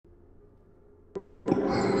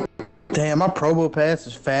Damn, my Probo Pass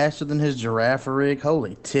is faster than his Giraffe rig.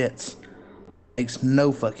 Holy tits. Makes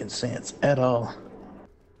no fucking sense at all.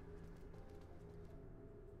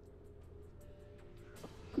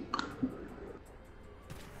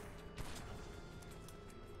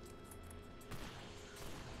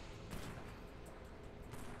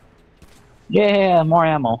 Yeah, more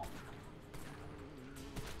ammo.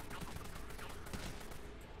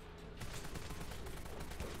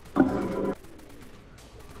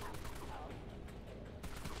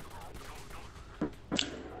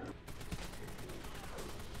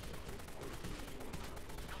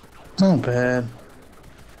 Not bad.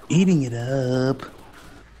 Eating it up.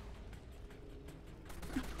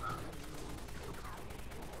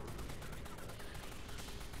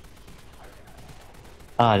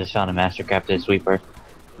 Oh, I just found a master crafted sweeper.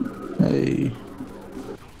 Hey.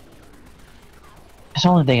 That's the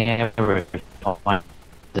only thing I ever want.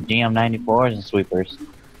 The GM94s and sweepers.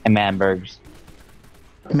 And Manbergs.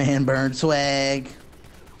 Man burn swag.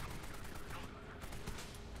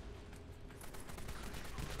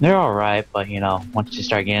 They're alright, but you know, once you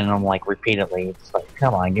start getting them like repeatedly, it's like,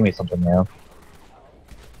 come on, give me something new.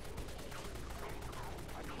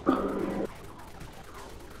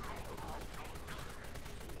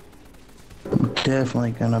 I'm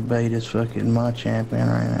definitely gonna bait this fucking my champion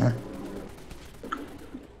right now.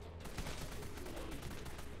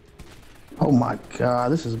 Oh my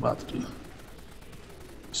god, this is about to do.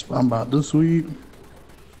 I'm about to sweep. You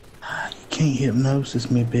can't hypnosis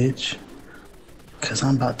me, bitch. Cause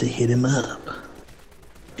I'm about to hit him up.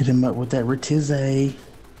 Hit him up with that Retize.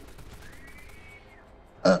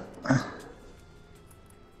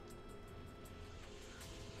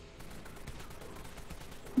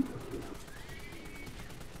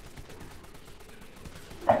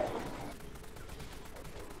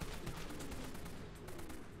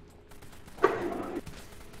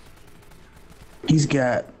 He's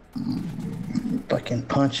got fucking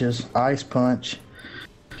punches, ice punch.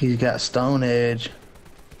 He's got stone edge.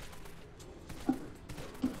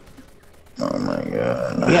 Oh my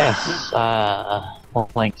god. Yes,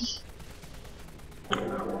 links.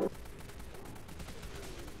 I'm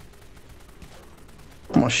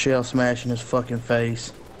gonna shell smash in his fucking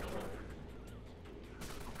face.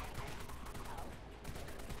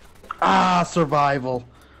 Ah, survival.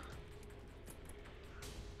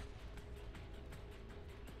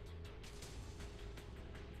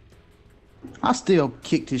 I still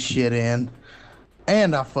kicked his shit in.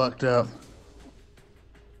 And I fucked up.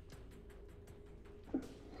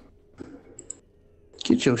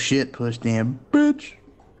 Get your shit pushed in, bitch.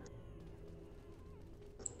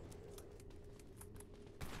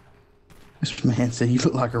 This man said you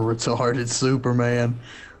look like a retarded Superman.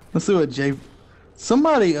 Let's see what Jay...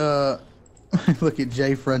 Somebody, look at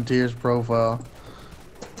Jay Frontier's profile.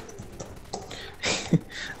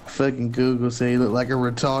 Fucking Google say he look like a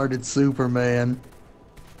retarded Superman.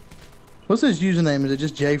 What's his username? Is it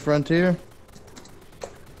just Jay Frontier?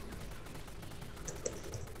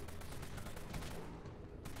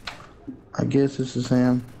 I guess this is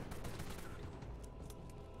him.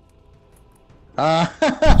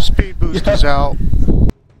 Speed boost is out.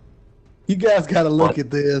 You guys gotta look What?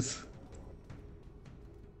 at this.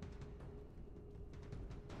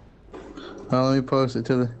 Oh, let me post it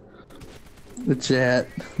to the chat.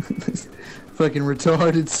 Fucking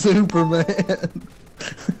retarded Superman.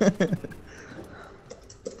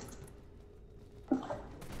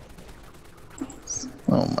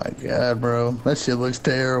 Oh my god, bro. That shit looks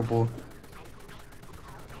terrible.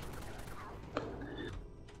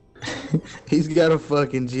 He's got a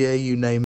fucking GAU name.